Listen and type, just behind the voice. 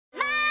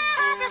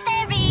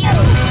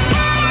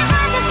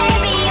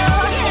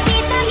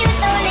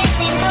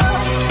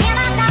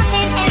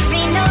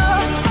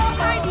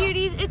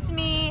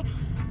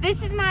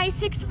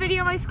6th video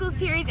of my school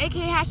series,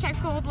 aka hashtag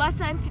Xoxo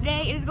Lessa, and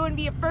today it is going to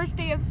be a first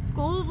day of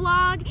school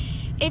vlog.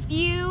 If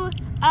you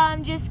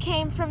just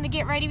came from the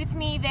get ready with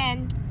me,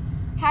 then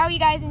how are you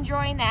guys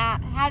enjoying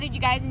that? How did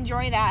you guys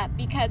enjoy that?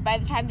 Because by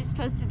the time this is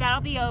posted,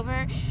 that'll be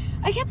over.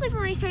 I can't believe we're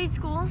already starting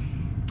school.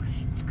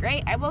 It's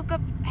great. I woke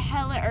up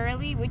hella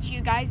early, which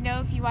you guys know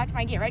if you watch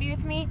my get ready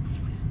with me.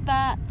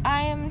 But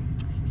I am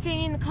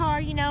sitting in the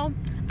car, you know,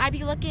 I'd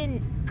be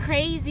looking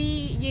crazy,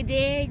 you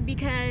dig,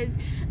 because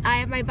I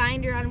have my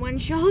binder on one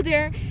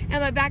shoulder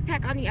and my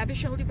backpack on the other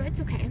shoulder, but it's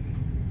okay.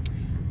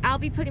 I'll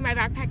be putting my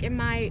backpack in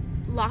my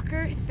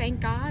locker,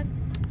 thank God.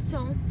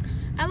 So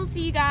I will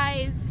see you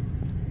guys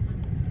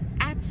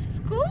at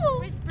school.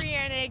 With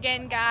Brianna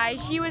again,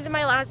 guys. She was in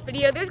my last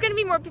video. There's gonna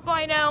be more people,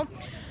 I know,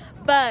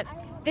 but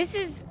this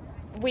is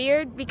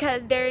weird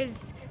because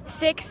there's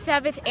 6th,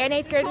 7th, and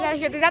 8th graders out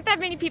here. There's not that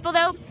many people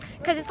though,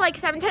 because it's like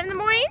 7:10 in the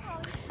morning.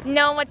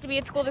 No one wants to be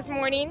at school this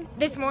morning.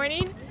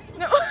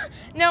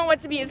 No one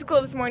wants to be at school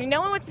this morning.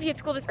 No one wants to be at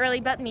school this early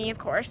but me, of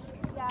course.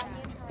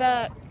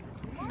 But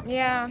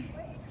yeah,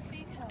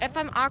 if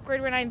I'm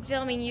awkward when I'm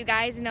filming, you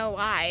guys know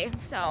why.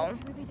 So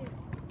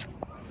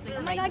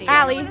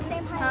Allie. Who are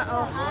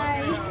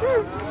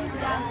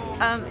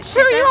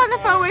you on the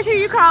phone with? Who are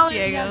you calling?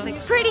 Diego.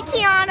 Pretty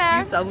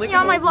Kiana. You're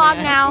on my vlog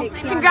now.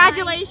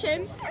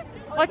 Congratulations.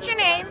 What's your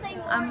name?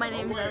 My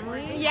name is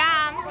Emily.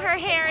 Yeah, her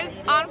hair is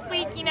on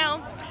fleek, you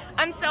know.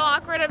 I'm so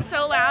awkward, I'm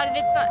so loud, and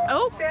it's not.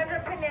 Oh! Sandra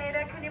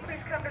Pineda, can you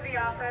please come to the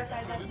office?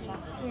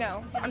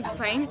 No, I'm just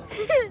playing.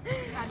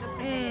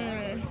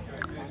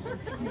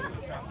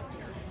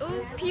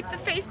 Ooh, peep the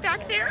face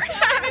back there.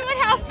 Look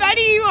how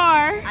funny you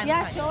are.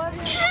 Yeah, show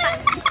everyone.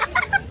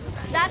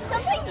 That's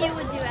something you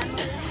would do,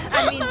 Emily.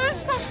 I mean,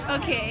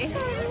 okay. Show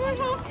everyone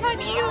how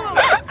funny you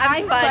are.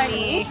 I'm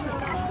funny.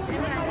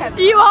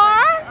 You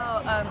are?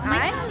 Oh,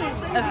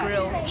 I'm a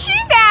grill.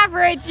 She's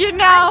average, you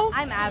know.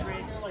 I'm average.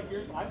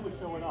 I was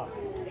showing up.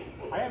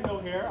 I have no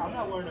hair. I'm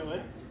not wearing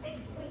it.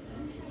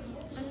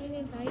 My name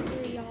is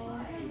Nizer, y'all.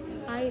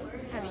 I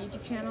have a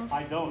YouTube channel.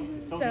 I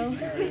don't. So,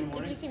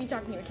 if you see me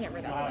talking to a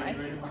camera, that's why.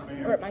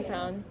 Or at my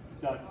phone.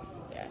 Done.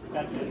 Yeah.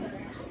 That's it.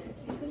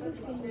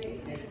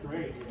 It's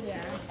great.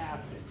 Yeah.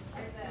 Fantastic.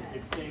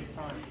 It saves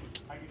time.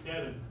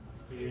 Kevin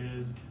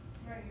is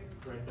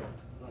right there.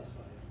 Left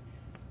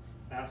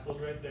side. Axel's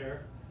right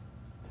there.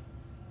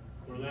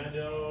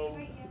 Orlando,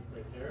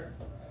 right there.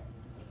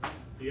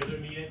 The other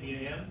Mia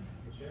Ann,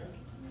 right there.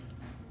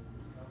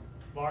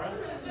 Mara?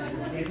 Is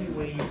there any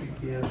way you could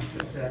give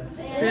that?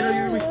 Say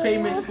you're my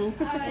famous fool.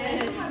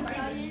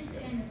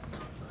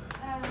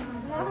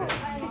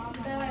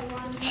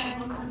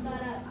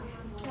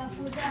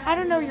 I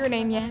don't know your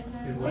name yet.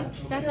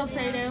 That's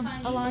Alfredo,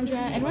 Alondra,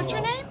 and what's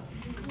your name?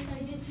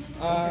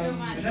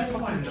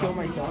 Fucking kill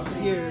myself.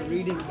 Here,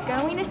 read it.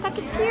 Going to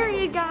second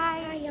period,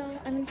 guys. Hi, y'all.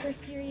 I'm in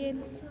first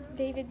period.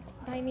 David's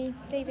by me.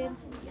 David,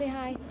 say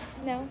hi.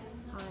 No?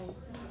 Hi.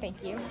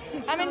 Thank you.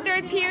 I'm in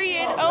third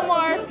period.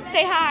 Omar,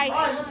 say hi.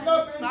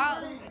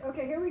 Stop.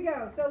 Okay, here we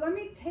go. So let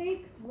me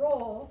take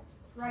roll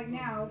right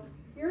now.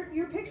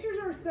 Your pictures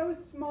are so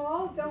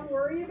small, don't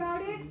worry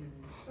about it.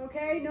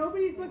 Okay,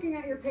 nobody's looking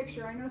at your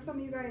picture. I know some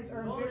of you guys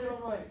are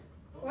embarrassed.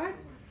 What?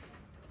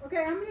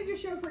 Okay, I'm gonna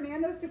just show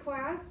Fernando's to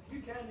class.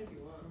 You can if you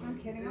want. I'm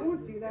kidding, I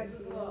won't do that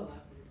to you.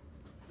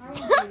 I won't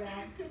do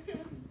that.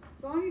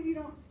 As long as you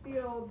don't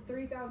steal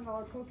 $3,000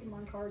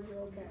 Pokemon cards,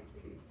 you're okay.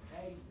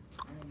 Hey,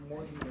 I'm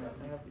more than that.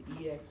 I have the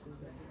EXs.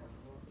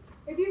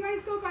 If you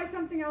guys go by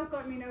something else,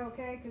 let me know,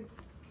 okay? Because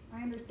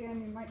I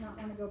understand you might not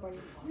want to go by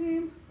your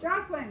name.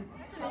 Jocelyn.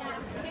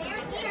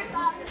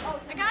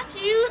 I got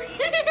you.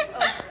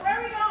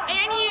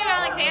 And you,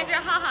 Alexandra.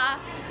 Haha.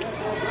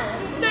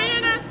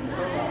 Diana.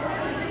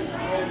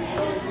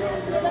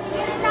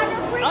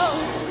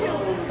 Oh, shoot.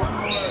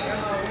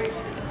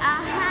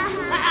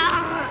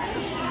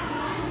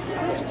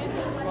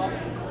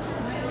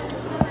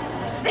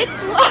 It's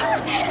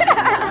lunch.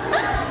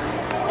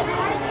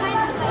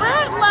 We're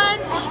at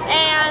lunch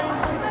and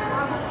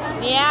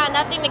yeah,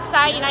 nothing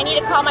exciting. I need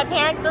to call my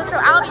parents though, so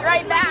I'll be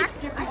right back.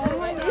 Oh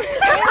my God.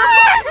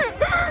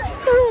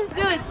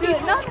 Do it.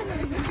 No.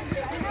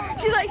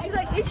 She's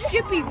like, it's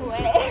dripping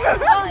wet.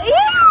 Oh,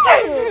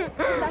 ew.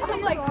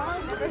 I'm like,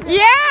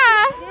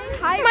 yeah.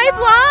 My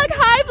vlog.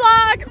 Hi,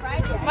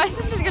 vlog. my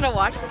sister's gonna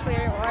watch this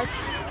later. Watch.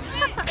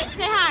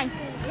 Say hi.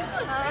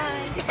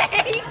 Hi.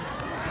 Hey.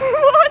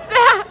 What was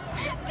that?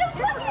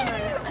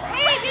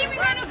 Hey, David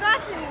got no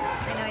glasses. I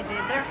know I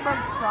did. They're from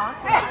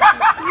Crocs.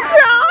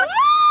 Crocs?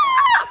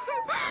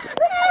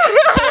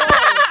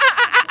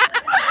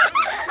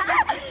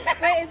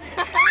 Wait,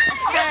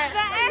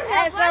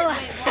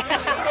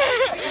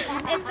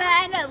 it's the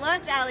end at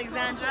lunch,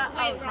 Alexandra.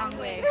 Oh, wrong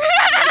way.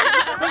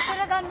 We should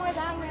have gone more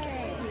that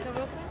way. So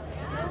real quick.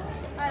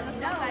 Alright, let's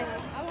go inside.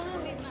 I want to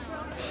leave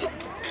now.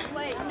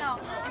 Wait, no.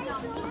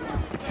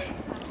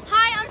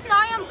 Hi, I'm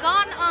sorry I'm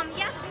gone.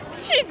 Yeah.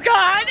 She's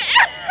gone.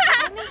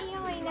 I'm in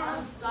ELA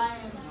now.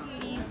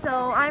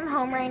 So I'm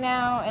home right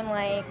now and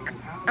like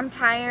I'm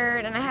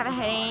tired and I have a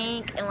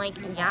headache and like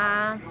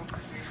yeah.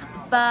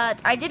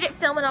 But I didn't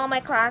film in all my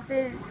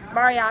classes.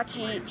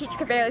 Mariachi, teacher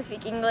could barely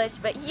speak English,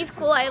 but he's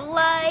cool. I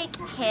like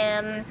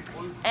him.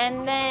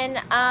 And then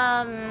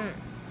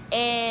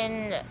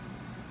in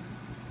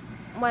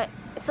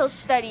social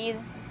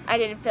studies, I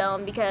didn't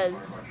film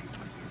because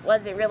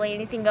wasn't really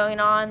anything going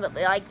on. But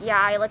like, yeah,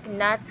 I look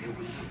nuts.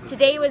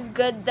 Today was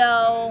good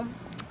though.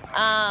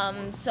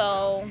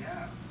 So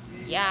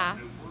yeah,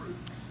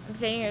 I'm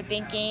sitting here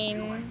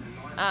thinking.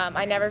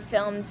 I never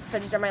filmed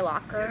footage on my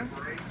locker.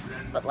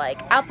 But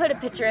like, I'll put a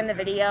picture in the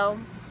video.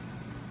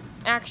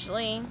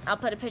 Actually, I'll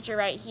put a picture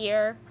right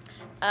here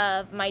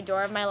of my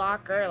door of my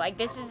locker. Like,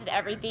 this isn't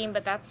everything,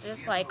 but that's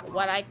just like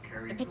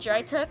the picture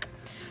I took.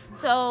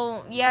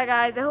 So yeah,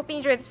 guys, I hope you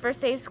enjoyed this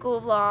first day of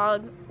school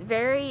vlog.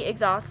 Very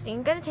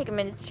exhausting. Gonna take a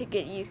minute to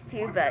get used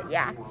to, but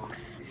yeah.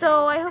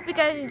 So I hope you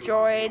guys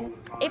enjoyed.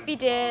 If you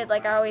did,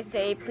 like I always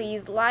say,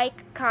 please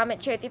like,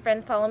 comment, share with your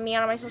friends, follow me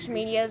on all my social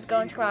medias,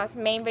 go into my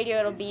main video.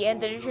 It'll be in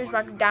the description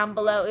box down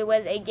below. It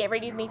was a get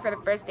ready with me for the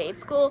first day of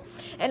school.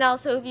 And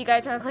also, if you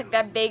guys want to click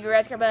that big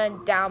red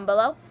button down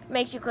below,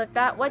 make sure you click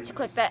that. Once you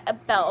click that, a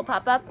bell will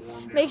pop up.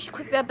 Make sure you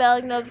click that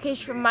bell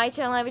notification from my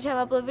channel every time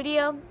I upload a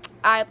video.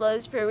 I upload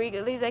as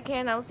frequently as I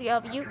can. I will see all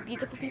of you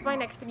beautiful people in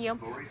my next video.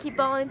 Keep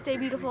on and stay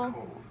beautiful.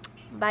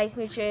 Bye,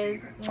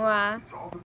 smooches. Mwah.